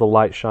 That's how the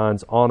light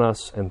shines on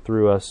us and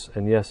through us,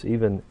 and yes,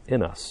 even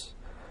in us.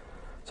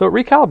 So it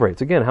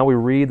recalibrates, again, how we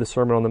read the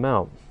Sermon on the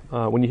Mount.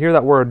 When you hear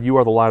that word, you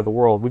are the light of the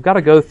world, we've got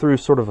to go through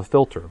sort of a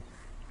filter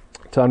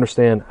to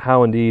understand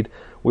how indeed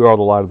we are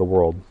the light of the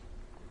world.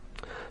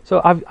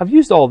 So I've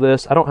used all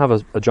this. I don't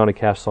have a Johnny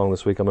Cash song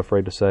this week, I'm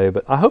afraid to say,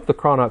 but I hope the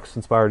Chronux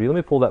inspired you. Let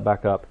me pull that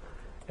back up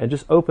and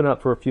just open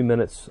up for a few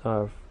minutes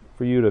for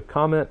you to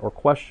comment or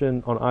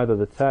question on either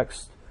the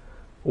text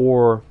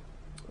or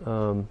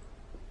the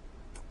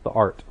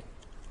art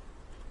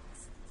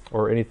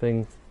or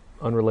anything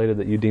unrelated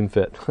that you deem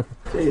fit.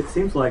 It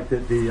seems like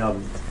that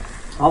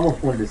I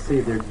almost wanted to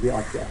see there'd be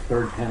like that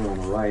third panel on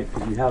the right,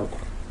 because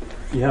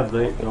you have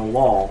the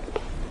law,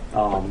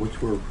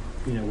 which we're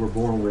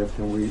born with,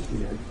 and we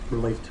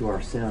relates to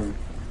our sin,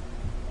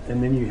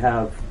 and then you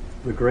have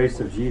the grace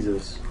of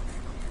Jesus,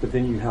 but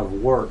then you have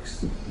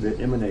works that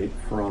emanate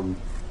from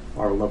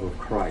our love of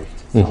Christ.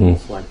 It's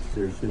almost like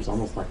there's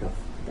almost like a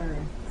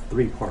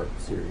three-part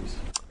series.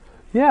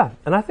 Yeah,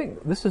 and I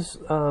think this is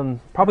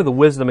probably the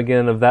wisdom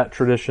again of that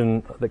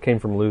tradition that came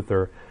from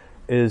Luther.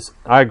 Is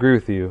I agree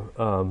with you.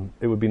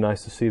 It would be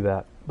nice to see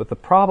that. But the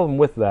problem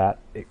with that,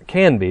 it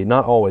can be,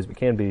 not always, but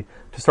can be,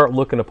 to start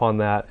looking upon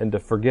that and to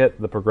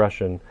forget the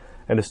progression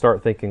and to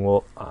start thinking,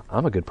 well,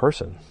 I'm a good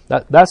person.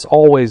 That's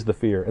always the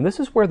fear. And this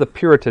is where the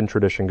Puritan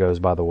tradition goes,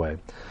 by the way.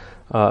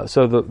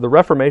 So the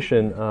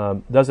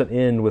Reformation doesn't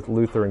end with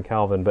Luther and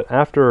Calvin, but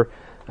after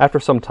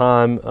some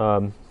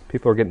time,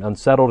 people are getting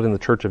unsettled in the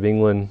Church of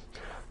England.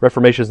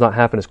 Reformation does not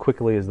happen as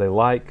quickly as they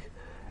like,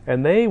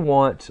 and they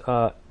want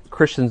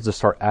Christians to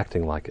start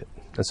acting like it.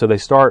 And so they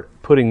start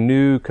putting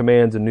new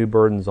commands and new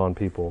burdens on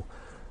people.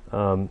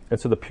 And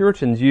so the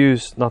Puritans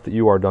use, not that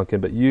you are, Duncan,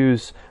 but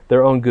use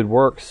their own good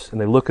works, and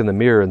they look in the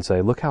mirror and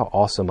say, look how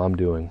awesome I'm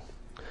doing.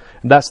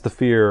 And that's the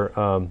fear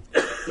of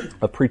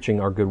preaching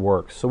our good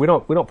works. So we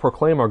don't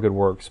proclaim our good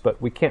works,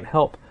 but we can't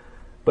help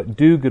but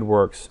do good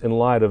works in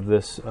light of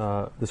this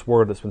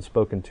word that's been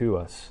spoken to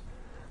us.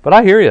 But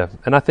I hear you,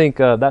 and I think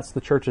that's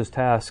the church's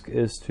task,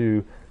 is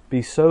to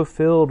be so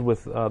filled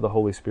with the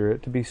Holy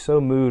Spirit, to be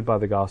so moved by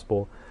the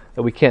gospel,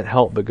 that we can't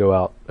help but go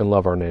out and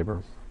love our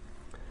neighbor.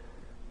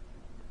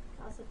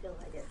 I also feel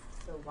like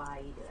it's the why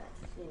you do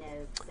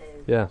it. So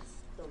yeah.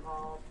 The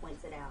law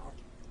points out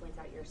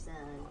your sin,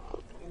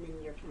 and then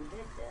you're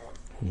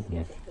convicted. You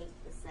have to hate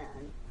the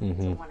sin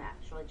to want to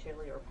actually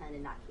truly repent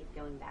and not keep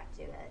going back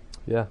to it.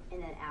 Yeah.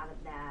 And then out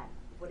of that,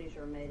 what is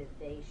your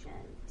motivation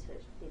to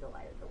be the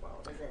light of the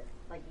world? Is it,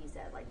 like you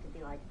said, like to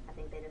be like, I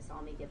think they just saw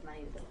me give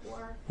money to the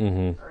poor?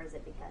 Or is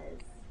it because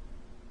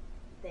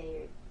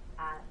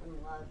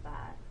I'm loved by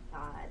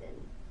God and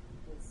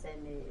so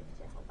moved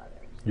to help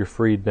others? You're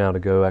freed now to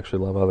go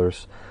actually love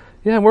others.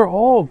 Yeah, and we're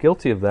all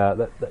guilty of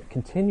that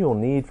continual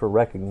need for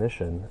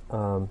recognition.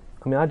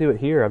 I do it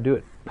here. I do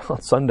it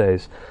on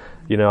Sundays.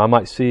 I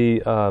might see,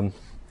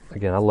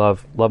 again, I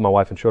love my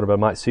wife and children, but I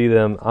might see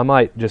them. I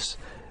might just,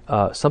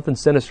 something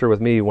sinister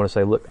with me, want to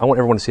say, look, I want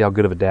everyone to see how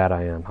good of a dad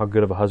I am, how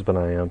good of a husband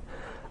I am.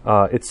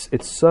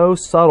 It's so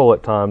subtle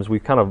at times, we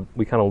kind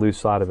of lose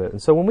sight of it.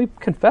 And so when we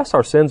confess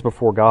our sins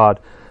before God,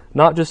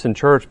 not just in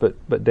church,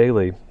 but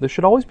daily, there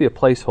should always be a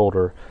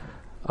placeholder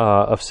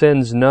of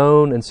sins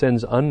known and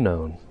sins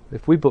unknown.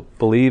 If we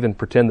believe and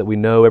pretend that we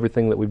know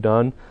everything that we've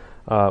done,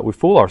 we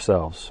fool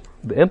ourselves.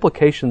 The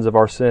implications of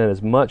our sin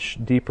is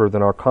much deeper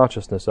than our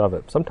consciousness of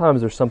it.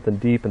 Sometimes there's something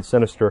deep and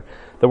sinister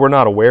that we're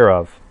not aware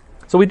of.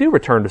 So we do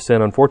return to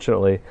sin,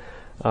 unfortunately.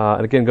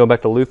 And again, going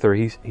back to Luther,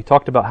 he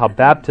talked about how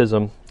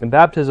in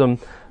baptism,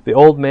 the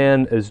old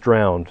man is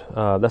drowned.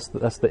 That's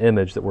the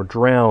image, that we're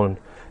drowned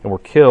and we're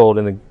killed,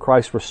 and then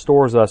Christ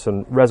restores us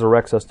and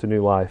resurrects us to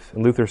new life.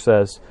 And Luther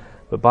says,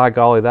 but by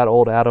golly, that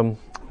old Adam,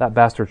 that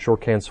bastard sure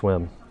can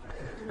swim.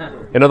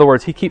 In other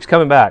words, he keeps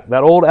coming back.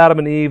 That old Adam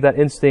and Eve, that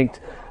instinct,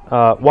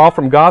 while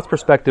from God's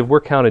perspective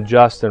we're counted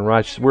just and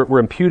righteous, we're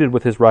imputed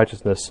with His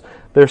righteousness,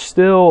 there's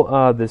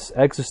still this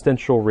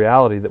existential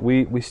reality that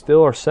we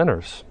still are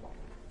sinners.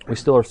 We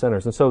still are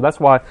sinners. And so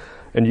that's why,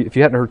 and if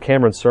you hadn't heard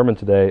Cameron's sermon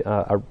today,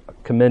 I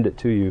commend it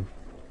to you.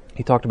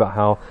 He talked about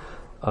how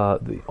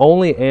the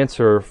only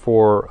answer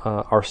for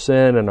our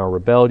sin and our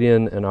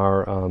rebellion and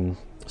our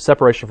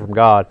separation from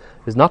God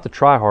is not to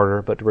try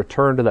harder, but to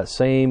return to that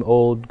same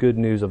old good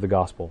news of the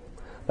gospel.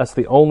 That's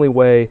the only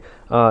way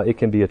it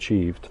can be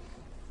achieved.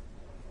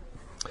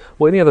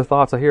 Well, any other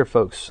thoughts? I hear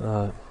folks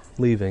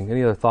leaving.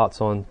 Any other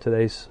thoughts on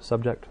today's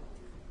subject?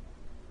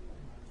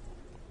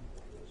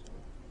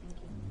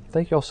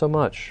 Thank you all so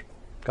much.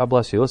 God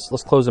bless you.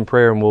 Let's close in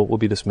prayer and we'll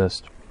be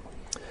dismissed.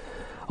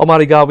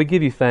 Almighty God, we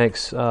give you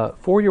thanks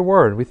for your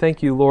word. We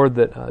thank you, Lord,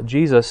 that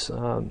Jesus,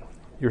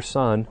 your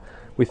Son,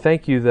 we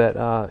thank you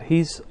that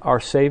He's our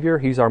Savior,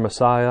 He's our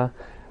Messiah.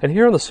 And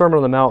here in the Sermon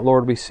on the Mount,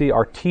 Lord, we see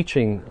our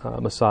teaching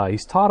Messiah.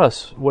 He's taught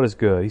us what is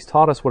good. He's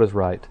taught us what is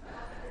right.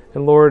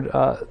 And Lord,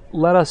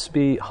 let us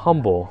be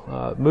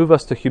humble. Move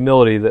us to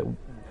humility that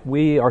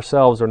we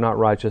ourselves are not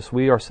righteous.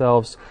 We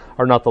ourselves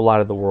are not the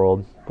light of the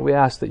world. But we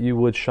ask that you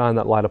would shine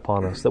that light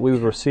upon us, that we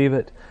would receive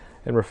it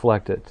and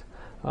reflect it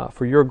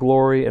for your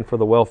glory and for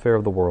the welfare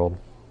of the world.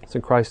 It's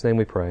in Christ's name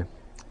we pray.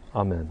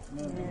 Amen.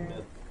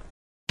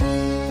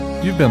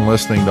 You've been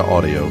listening to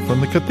audio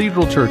from the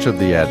Cathedral Church of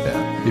the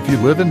Advent. If you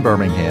live in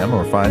Birmingham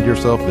or find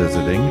yourself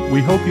visiting,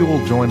 we hope you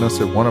will join us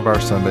at one of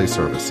our Sunday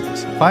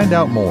services. Find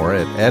out more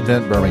at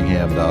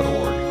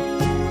adventbirmingham.org.